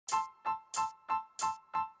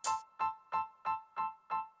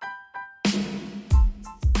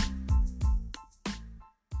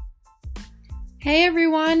Hey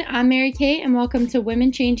everyone, I'm Mary Kate and welcome to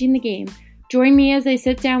Women Changing the Game. Join me as I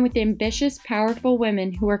sit down with ambitious, powerful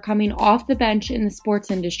women who are coming off the bench in the sports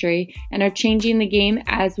industry and are changing the game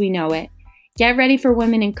as we know it. Get ready for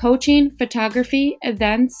women in coaching, photography,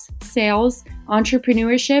 events, sales,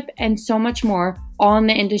 entrepreneurship, and so much more, all in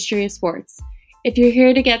the industry of sports. If you're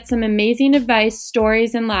here to get some amazing advice,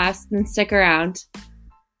 stories, and laughs, then stick around.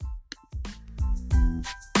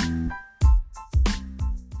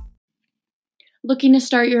 Looking to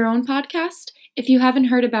start your own podcast? If you haven't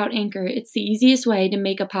heard about Anchor, it's the easiest way to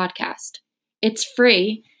make a podcast. It's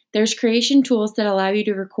free. There's creation tools that allow you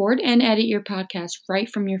to record and edit your podcast right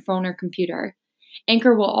from your phone or computer.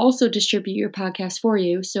 Anchor will also distribute your podcast for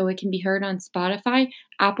you so it can be heard on Spotify,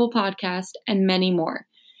 Apple Podcast, and many more.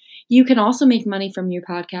 You can also make money from your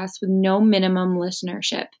podcast with no minimum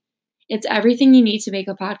listenership. It's everything you need to make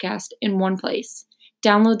a podcast in one place.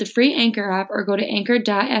 Download the free Anchor app or go to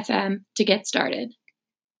anchor.fm to get started.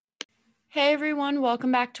 Hey everyone,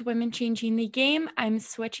 welcome back to Women Changing the Game. I'm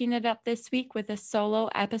switching it up this week with a solo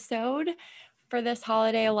episode. For this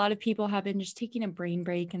holiday, a lot of people have been just taking a brain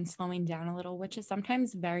break and slowing down a little, which is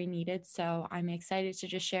sometimes very needed. So I'm excited to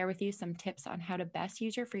just share with you some tips on how to best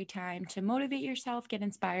use your free time to motivate yourself, get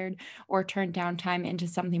inspired, or turn downtime into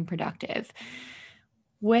something productive.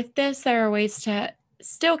 With this, there are ways to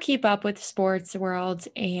still keep up with the sports world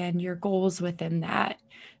and your goals within that.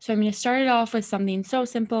 So I'm going to start it off with something so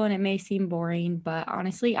simple and it may seem boring, but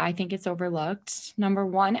honestly, I think it's overlooked. Number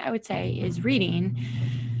one, I would say, is reading.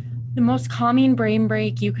 The most calming brain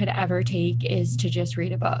break you could ever take is to just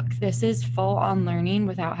read a book. This is full on learning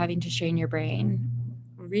without having to strain your brain.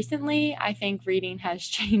 Recently, I think reading has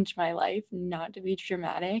changed my life, not to be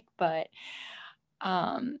dramatic, but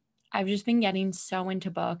I've just been getting so into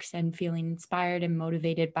books and feeling inspired and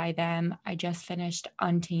motivated by them. I just finished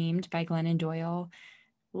Untamed by Glennon Doyle.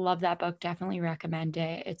 Love that book. Definitely recommend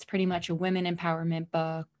it. It's pretty much a women empowerment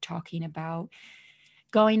book talking about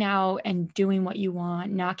going out and doing what you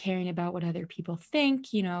want, not caring about what other people think,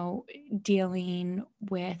 dealing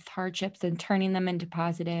with hardships and turning them into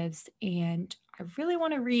positives. And I really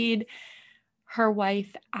want to read her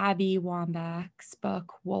wife, Abby Wambach's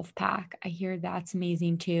book, Wolfpack. I hear that's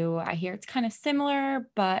amazing too. I hear it's kind of similar,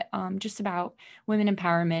 but just about women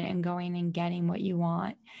empowerment and going and getting what you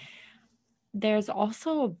want. There's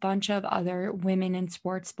also a bunch of other women in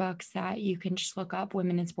sports books that you can just look up,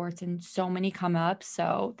 women in sports, and so many come up.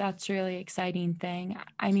 So that's a really exciting thing.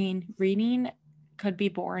 I mean, reading could be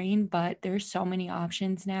boring, but there's so many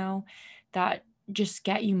options now that just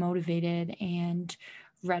get you motivated and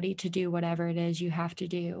ready to do whatever it is you have to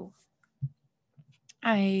do.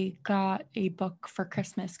 I got a book for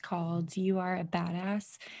Christmas called You Are a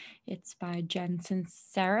Badass. It's by Jen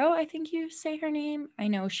Sincero, I think you say her name. I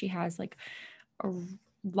know she has like a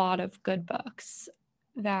lot of good books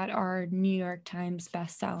that are New York Times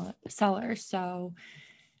bestsellers. So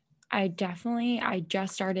I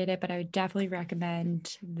just started it, but I would definitely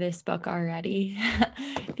recommend this book already.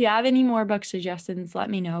 If you have any more book suggestions,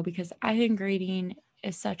 let me know, because I think reading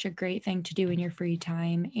is such a great thing to do in your free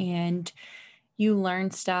time, and you learn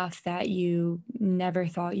stuff that you never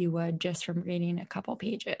thought you would just from reading a couple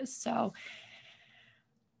pages. So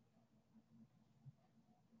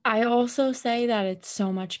I also say that it's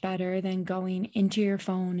so much better than going into your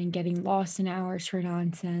phone and getting lost in hours for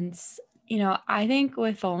nonsense. I think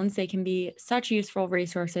with phones, they can be such useful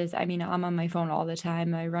resources. I mean, I'm on my phone all the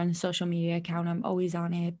time. I run a social media account. I'm always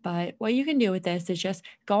on it. But what you can do with this is just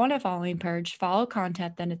go on a following purge, follow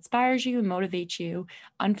content that inspires you and motivates you,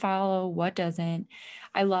 unfollow what doesn't.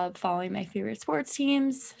 I love following my favorite sports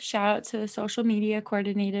teams. Shout out to the social media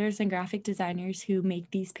coordinators and graphic designers who make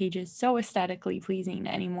these pages so aesthetically pleasing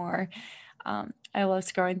anymore. I love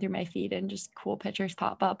scrolling through my feed and just cool pictures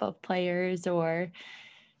pop up of players or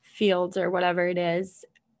fields or whatever it is.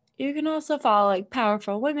 You can also follow like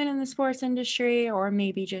powerful women in the sports industry, or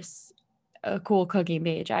maybe just a cool cooking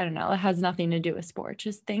page. I don't know. It has nothing to do with sports,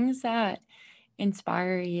 just things that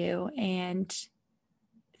inspire you and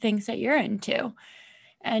things that you're into.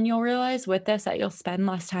 And you'll realize with this that you'll spend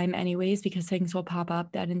less time anyways, because things will pop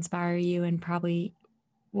up that inspire you and probably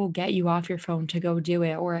will get you off your phone to go do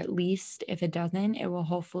it. Or at least if it doesn't, it will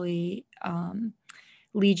hopefully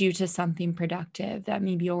lead you to something productive that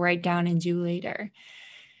maybe you'll write down and do later.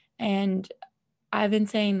 And I've been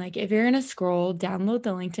saying, like, if you're going to scroll, download the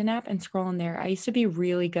LinkedIn app and scroll in there. I used to be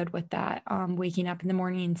really good with that. Waking up in the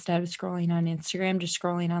morning, instead of scrolling on Instagram, just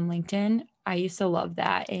scrolling on LinkedIn. I used to love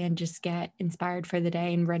that and just get inspired for the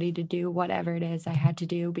day and ready to do whatever it is I had to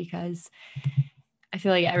do, because I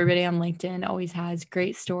feel like everybody on LinkedIn always has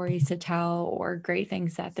great stories to tell or great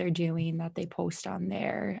things that they're doing that they post on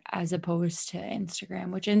there, as opposed to Instagram,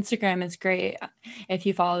 which Instagram is great if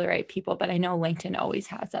you follow the right people. But I know LinkedIn always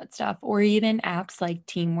has that stuff, or even apps like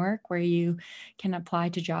Teamwork where you can apply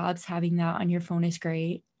to jobs. Having that on your phone is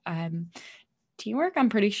great. Teamwork, I'm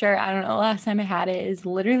pretty sure, I don't know, last time I had it, is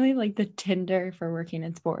literally like the Tinder for working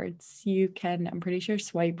in sports. You can, I'm pretty sure,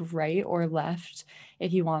 swipe right or left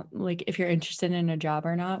if you want, like if you're interested in a job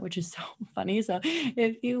or not, which is so funny. So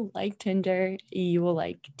if you like Tinder, you will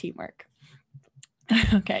like Teamwork.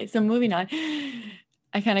 Okay, so moving on.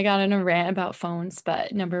 I kind of got in a rant about phones,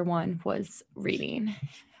 but number one was reading.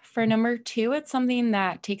 For number two, it's something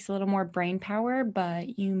that takes a little more brain power,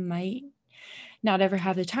 but you might not ever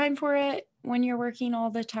have the time for it when you're working all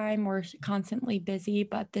the time or constantly busy,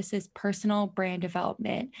 but this is personal brand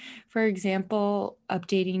development. For example,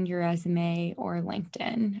 updating your resume or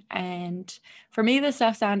LinkedIn. And for me, this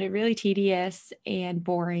stuff sounded really tedious and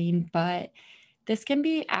boring, but this can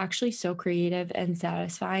be actually so creative and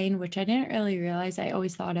satisfying, which I didn't really realize. I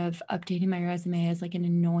always thought of updating my resume as like an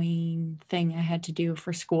annoying thing I had to do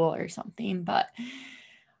for school or something, but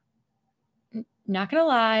not gonna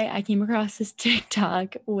lie, I came across this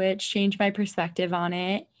TikTok, which changed my perspective on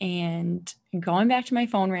it. And going back to my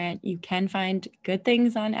phone rant, you can find good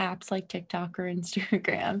things on apps like TikTok or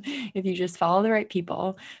Instagram if you just follow the right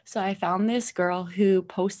people. So I found this girl who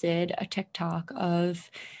posted a TikTok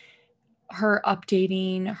of her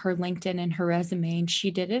updating her LinkedIn and her resume, and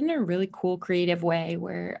she did it in a really cool, creative way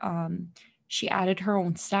where she added her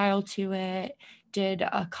own style to it, did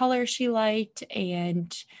a color she liked,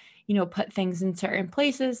 and put things in certain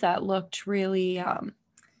places that looked really,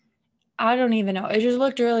 I don't even know. It just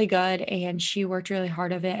looked really good. And she worked really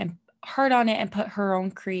hard of it and hard on it and put her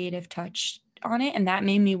own creative touch on it. And that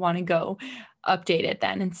made me want to go update it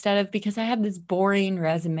then, instead of, because I had this boring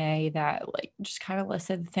resume that like just kind of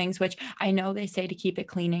listed things, which I know they say to keep it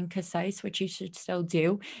clean and concise, which you should still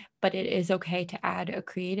do, but it is okay to add a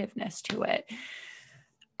creativeness to it.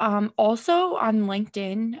 Also on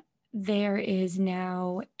LinkedIn, there is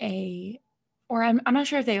now or I'm not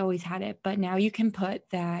sure if they always had it, but now you can put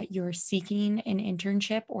that you're seeking an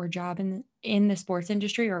internship or job in the sports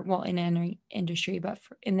industry, or well, in any industry, but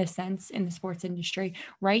in this sense, in the sports industry,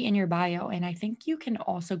 right in your bio. And I think you can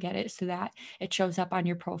also get it so that it shows up on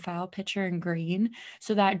your profile picture in green,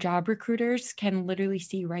 so that job recruiters can literally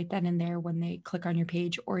see right then and there when they click on your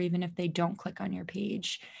page, or even if they don't click on your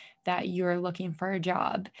page, that you're looking for a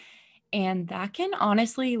job. And that can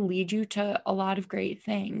honestly lead you to a lot of great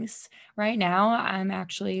things. Right now, I'm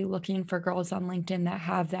actually looking for girls on LinkedIn that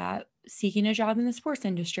have that, seeking a job in the sports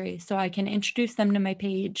industry, so I can introduce them to my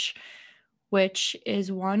page, which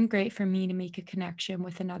is one, great for me to make a connection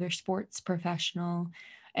with another sports professional,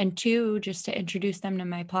 and two, just to introduce them to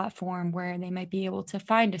my platform where they might be able to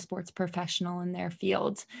find a sports professional in their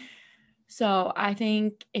field. So I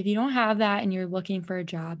think if you don't have that and you're looking for a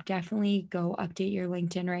job, definitely go update your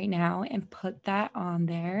LinkedIn right now and put that on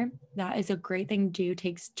there. That is a great thing to do. It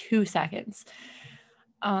takes 2 seconds.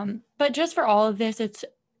 But just for all of this, it's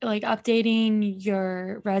like updating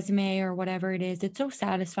your resume or whatever it is. It's so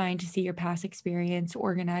satisfying to see your past experience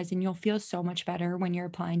organized, and you'll feel so much better when you're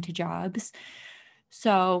applying to jobs.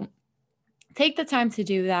 So take the time to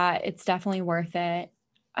do that. It's definitely worth it.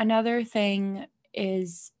 Another thing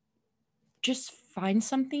is just find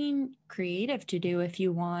something creative to do if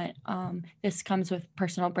you want. This comes with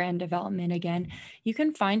personal brand development again. You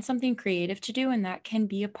can find something creative to do, and that can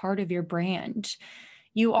be a part of your brand.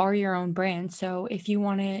 You are your own brand. So if you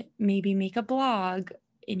want to maybe make a blog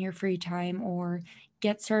in your free time, or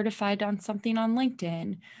get certified on something on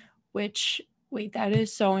LinkedIn, which, wait, that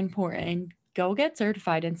is so important. Go get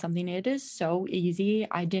certified in something. It is so easy.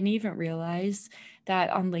 I didn't even realize that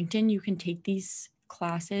on LinkedIn you can take these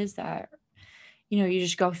classes that you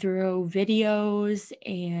just go through videos,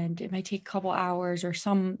 and it might take a couple hours, or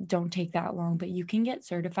some don't take that long, but you can get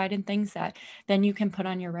certified in things that then you can put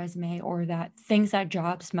on your resume, or that things that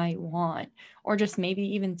jobs might want, or just maybe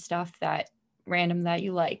even stuff that random that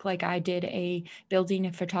you like I did a building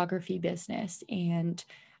a photography business, and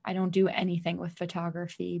I don't do anything with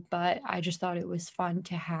photography, but I just thought it was fun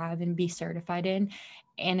to have and be certified in,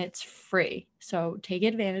 and it's free. So take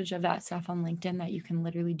advantage of that stuff on LinkedIn that you can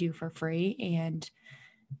literally do for free and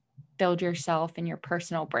build yourself and your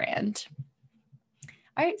personal brand.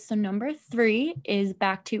 All right, so number 3 is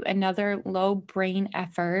back to another low brain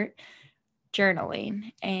effort,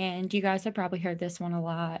 journaling. And you guys have probably heard this one a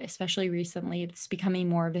lot, especially recently. It's becoming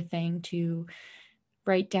more of a thing to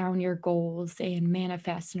write down your goals and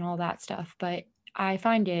manifest and all that stuff. But I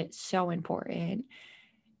find it so important.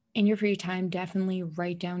 in your free time, definitely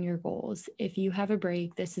write down your goals. If you have a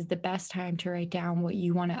break, this is the best time to write down what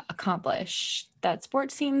you want to accomplish. That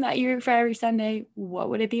sports team that you root for every Sunday, what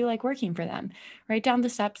would it be like working for them? Write down the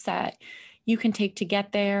steps that you can take to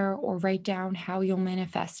get there, or write down how you'll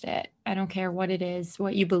manifest it. I don't care what it is,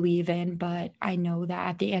 what you believe in, but I know that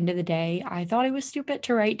at the end of the day, I thought it was stupid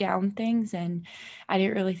to write down things, and I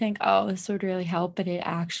didn't really think, oh, this would really help, but it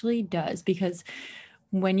actually does, because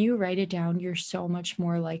when you write it down, you're so much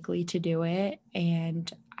more likely to do it.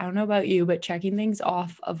 And I don't know about you, but checking things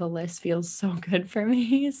off of a list feels so good for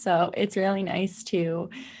me. So it's really nice to,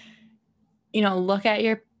 look at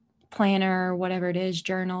your planner, whatever it is,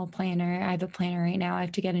 journal, planner. I have a planner right now. I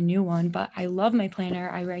have to get a new one, but I love my planner.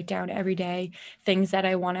 I write down every day things that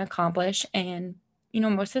I want to accomplish. And,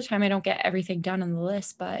 most of the time I don't get everything done on the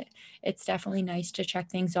list, but it's definitely nice to check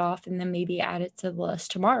things off and then maybe add it to the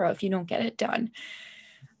list tomorrow if you don't get it done.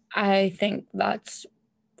 I think that's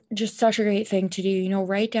just such a great thing to do.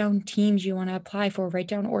 Write down teams you want to apply for, write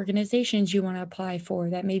down organizations you want to apply for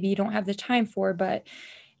that maybe you don't have the time for, but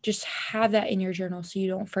just have that in your journal so you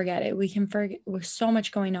don't forget it. We can forget, with so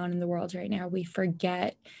much going on in the world right now, we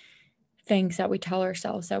forget things that we tell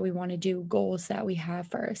ourselves that we want to do, goals that we have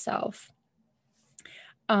for ourselves.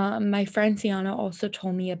 My friend Sienna also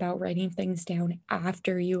told me about writing things down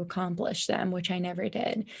after you accomplish them, which I never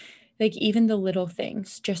did. Like even the little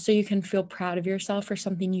things, just so you can feel proud of yourself for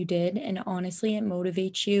something you did. And honestly, it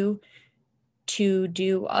motivates you to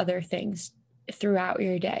do other things throughout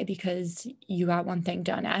your day because you got one thing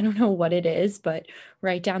done. I don't know what it is, but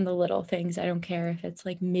write down the little things. I don't care if it's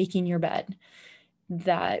like making your bed.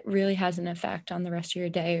 That really has an effect on the rest of your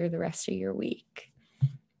day or the rest of your week.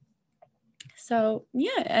 So,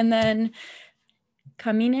 yeah. And then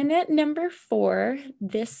coming in at number 4,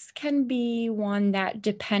 this can be one that,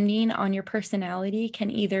 depending on your personality, can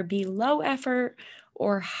either be low effort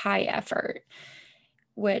or high effort,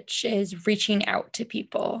 which is reaching out to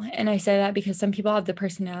people. And I say that because some people have the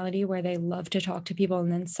personality where they love to talk to people,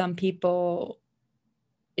 and then some people,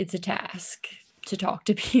 it's a task to talk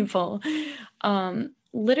to people.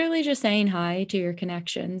 Literally just saying hi to your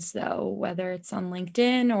connections, though, whether it's on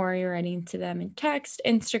LinkedIn or you're writing to them in text,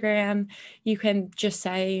 Instagram, you can just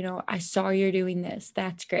say, I saw you're doing this.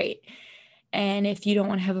 That's great. And if you don't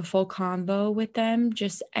want to have a full convo with them,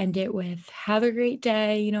 just end it with have a great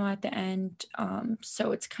day, at the end.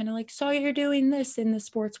 So it's kind of like, saw you're doing this in the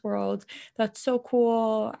sports world. That's so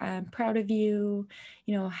cool. I'm proud of you.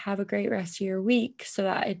 Have a great rest of your week, so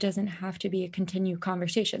that it doesn't have to be a continued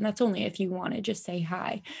conversation. That's only if you want to just say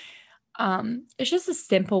hi. It's just a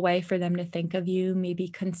simple way for them to think of you, maybe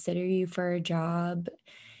consider you for a job.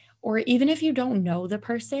 Or even if you don't know the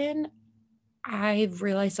person, I've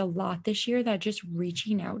realized a lot this year that just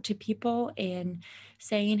reaching out to people and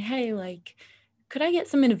saying, hey, like, could I get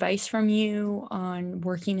some advice from you on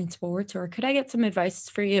working in sports? Or could I get some advice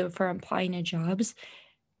for you for applying to jobs?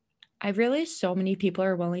 I've realized so many people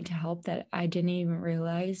are willing to help that I didn't even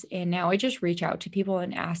realize. And now I just reach out to people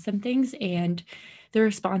and ask them things. And the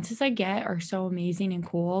responses I get are so amazing and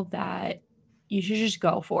cool that you should just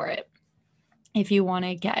go for it. If you want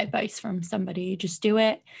to get advice from somebody, just do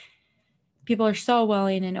it. People are so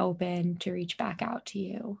willing and open to reach back out to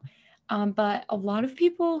you. But a lot of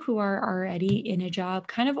people who are already in a job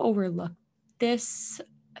kind of overlook this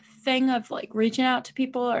thing of like reaching out to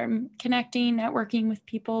people or connecting, networking with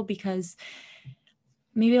people, because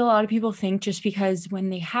maybe a lot of people think just because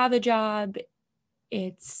when they have a job,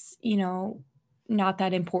 it's, not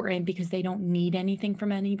that important because they don't need anything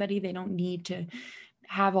from anybody. They don't need to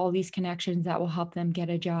have all these connections that will help them get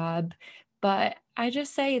a job. But I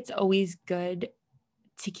just say it's always good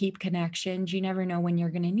to keep connections. You never know when you're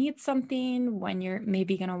going to need something, when you're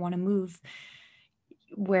maybe going to want to move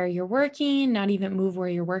where you're working, not even move where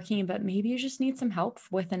you're working, but maybe you just need some help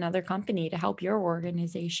with another company to help your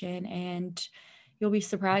organization. And you'll be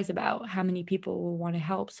surprised about how many people will want to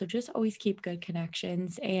help. So just always keep good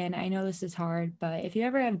connections. And I know this is hard, but if you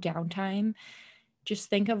ever have downtime, just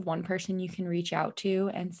think of one person you can reach out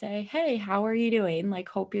to and say, hey, how are you doing? Like,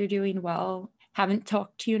 hope you're doing well. Haven't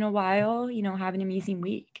talked to you in a while, have an amazing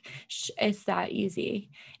week. It's that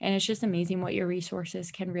easy. And it's just amazing what your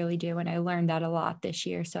resources can really do. And I learned that a lot this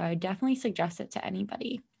year. So I definitely suggest it to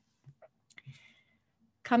anybody.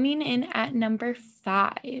 Coming in at number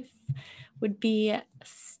 5 would be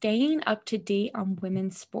staying up to date on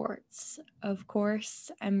women's sports. Of course,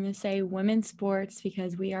 I'm going to say women's sports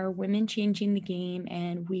because we are women changing the game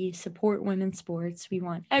and we support women's sports. We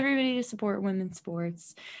want everybody to support women's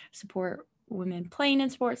sports, support women playing in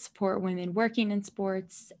sports, support women working in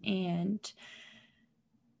sports. And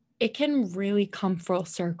it can really come full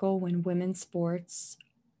circle when women's sports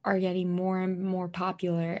are getting more and more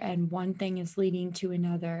popular, and one thing is leading to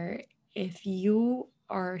another. If you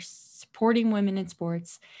are supporting women in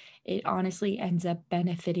sports, it honestly ends up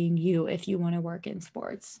benefiting you if you want to work in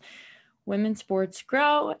sports. Women's sports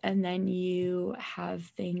grow, and then you have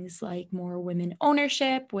things like more women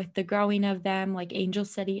ownership with the growing of them, like Angel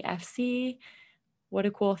City FC. What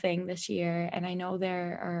a cool thing this year. And I know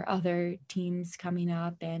there are other teams coming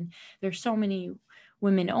up, and there's so many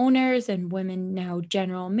women owners and women now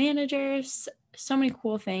general managers, so many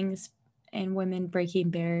cool things, and women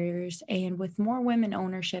breaking barriers. And with more women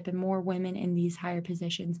ownership and more women in these higher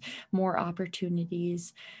positions, more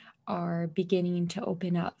opportunities are beginning to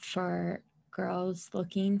open up for girls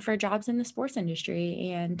looking for jobs in the sports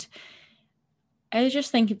industry. And I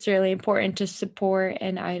just think it's really important to support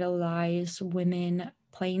and idolize women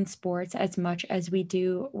playing sports as much as we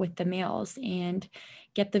do with the males, and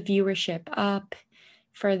get the viewership up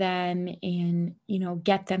for them, and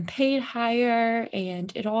get them paid higher.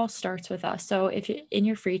 And it all starts with us. So if in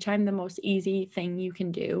your free time, the most easy thing you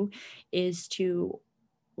can do is to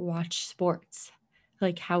watch sports.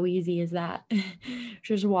 Like, how easy is that?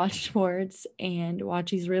 Just watch sports and watch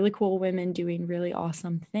these really cool women doing really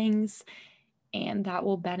awesome things, and that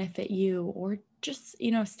will benefit you. Or just,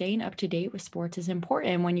 staying up to date with sports is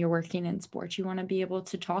important. When you're working in sports, you want to be able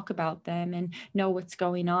to talk about them and know what's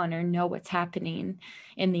going on or know what's happening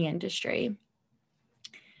in the industry.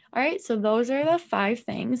 All right, so those are the 5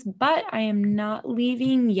 things, but I am not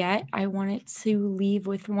leaving yet. I wanted to leave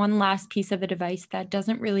with one last piece of advice that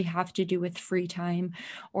doesn't really have to do with free time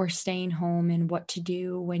or staying home and what to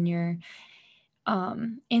do when you're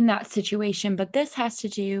in that situation. But this has to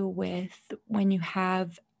do with when you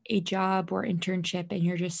have a job or internship and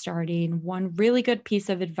you're just starting. One really good piece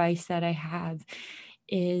of advice that I have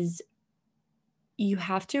is you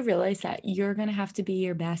have to realize that you're going to have to be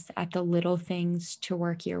your best at the little things to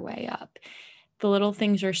work your way up. The little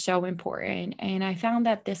things are so important. And I found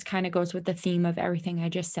that this kind of goes with the theme of everything I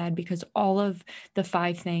just said, because all of the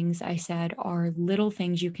 5 things I said are little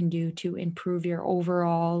things you can do to improve your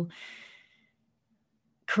overall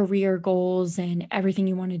career goals and everything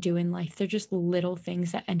you want to do in life. They're just little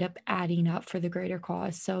things that end up adding up for the greater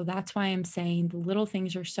cause. So that's why I'm saying the little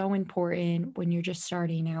things are so important when you're just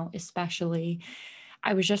starting out, especially.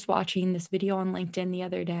 I was just watching this video on LinkedIn the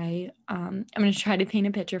other day. I'm going to try to paint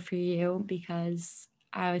a picture for you because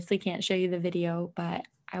I obviously can't show you the video, but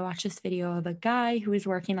I watched this video of a guy who was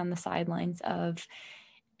working on the sidelines of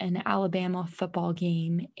an Alabama football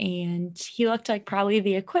game, and he looked like probably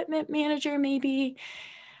the equipment manager, maybe.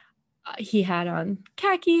 He had on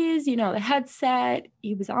khakis, the headset.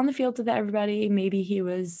 He was on the field with everybody. Maybe he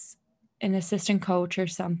was an assistant coach or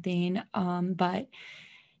something. But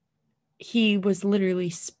he was literally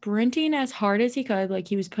sprinting as hard as he could. Like,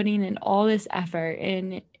 he was putting in all this effort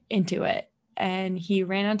into it. And he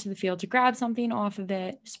ran onto the field to grab something off of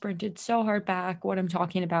it, sprinted so hard back. What I'm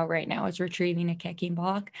talking about right now is retrieving a kicking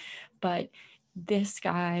block. But this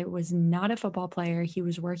guy was not a football player. He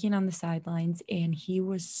was working on the sidelines, and he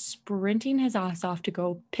was sprinting his ass off to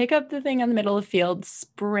go pick up the thing on the middle of the field,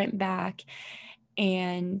 sprint back.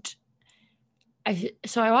 And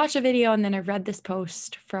so I watched a video, and then I read this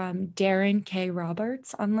post from Darren K.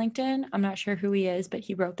 Roberts on LinkedIn. I'm not sure who he is, but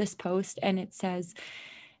he wrote this post, and it says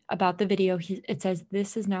about the video, it says,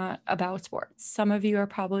 "This is not about sports." Some of you are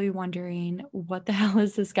probably wondering, what the hell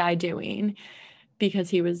is this guy doing? Because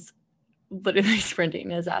he was literally sprinting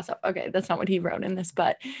his ass off. Okay, that's not what he wrote in this,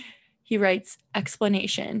 but he writes,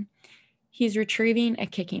 explanation. He's retrieving a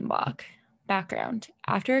kicking block. Background.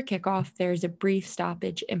 After a kickoff, there's a brief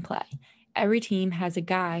stoppage in play. Every team has a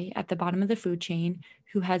guy at the bottom of the food chain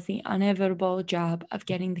who has the inevitable job of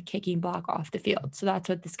getting the kicking block off the field. So that's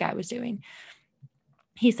what this guy was doing.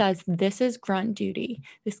 He says, this is grunt duty.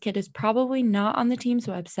 This kid is probably not on the team's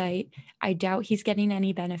website. I doubt he's getting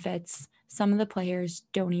any benefits. Some of the players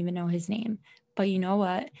don't even know his name. But you know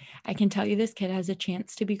what? I can tell you this kid has a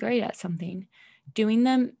chance to be great at something. Doing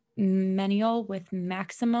them menial with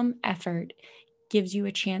maximum effort gives you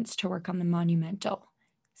a chance to work on the monumental.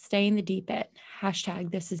 Stay in the deep end.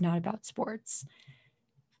 Hashtag this is not about sports.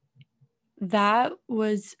 That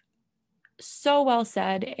was so well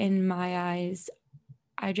said in my eyes.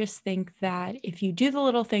 I just think that if you do the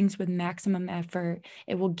little things with maximum effort,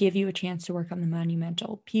 it will give you a chance to work on the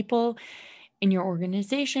monumental. People in your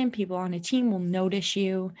organization, people on a team will notice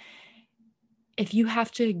you. If you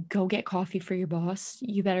have to go get coffee for your boss,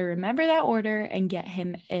 you better remember that order and get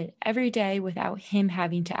him it every day without him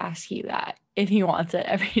having to ask you that. If he wants it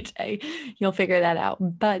every day, you'll figure that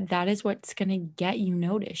out. But that is what's going to get you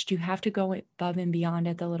noticed. You have to go above and beyond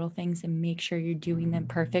at the little things and make sure you're doing them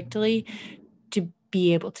perfectly to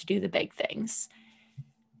be able to do the big things.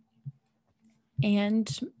 And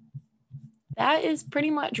that is pretty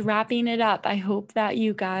much wrapping it up. I hope that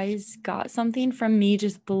you guys got something from me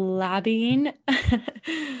just blabbing.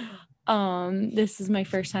 This is my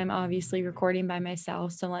first time obviously recording by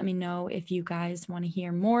myself, so let me know if you guys want to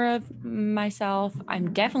hear more of myself.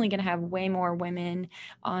 I'm definitely going to have way more women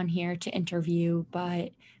on here to interview,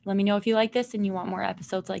 but let me know if you like this and you want more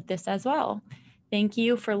episodes like this as well. Thank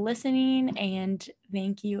you for listening, and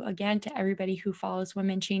thank you again to everybody who follows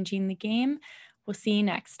Women Changing the Game. We'll see you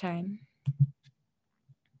next time.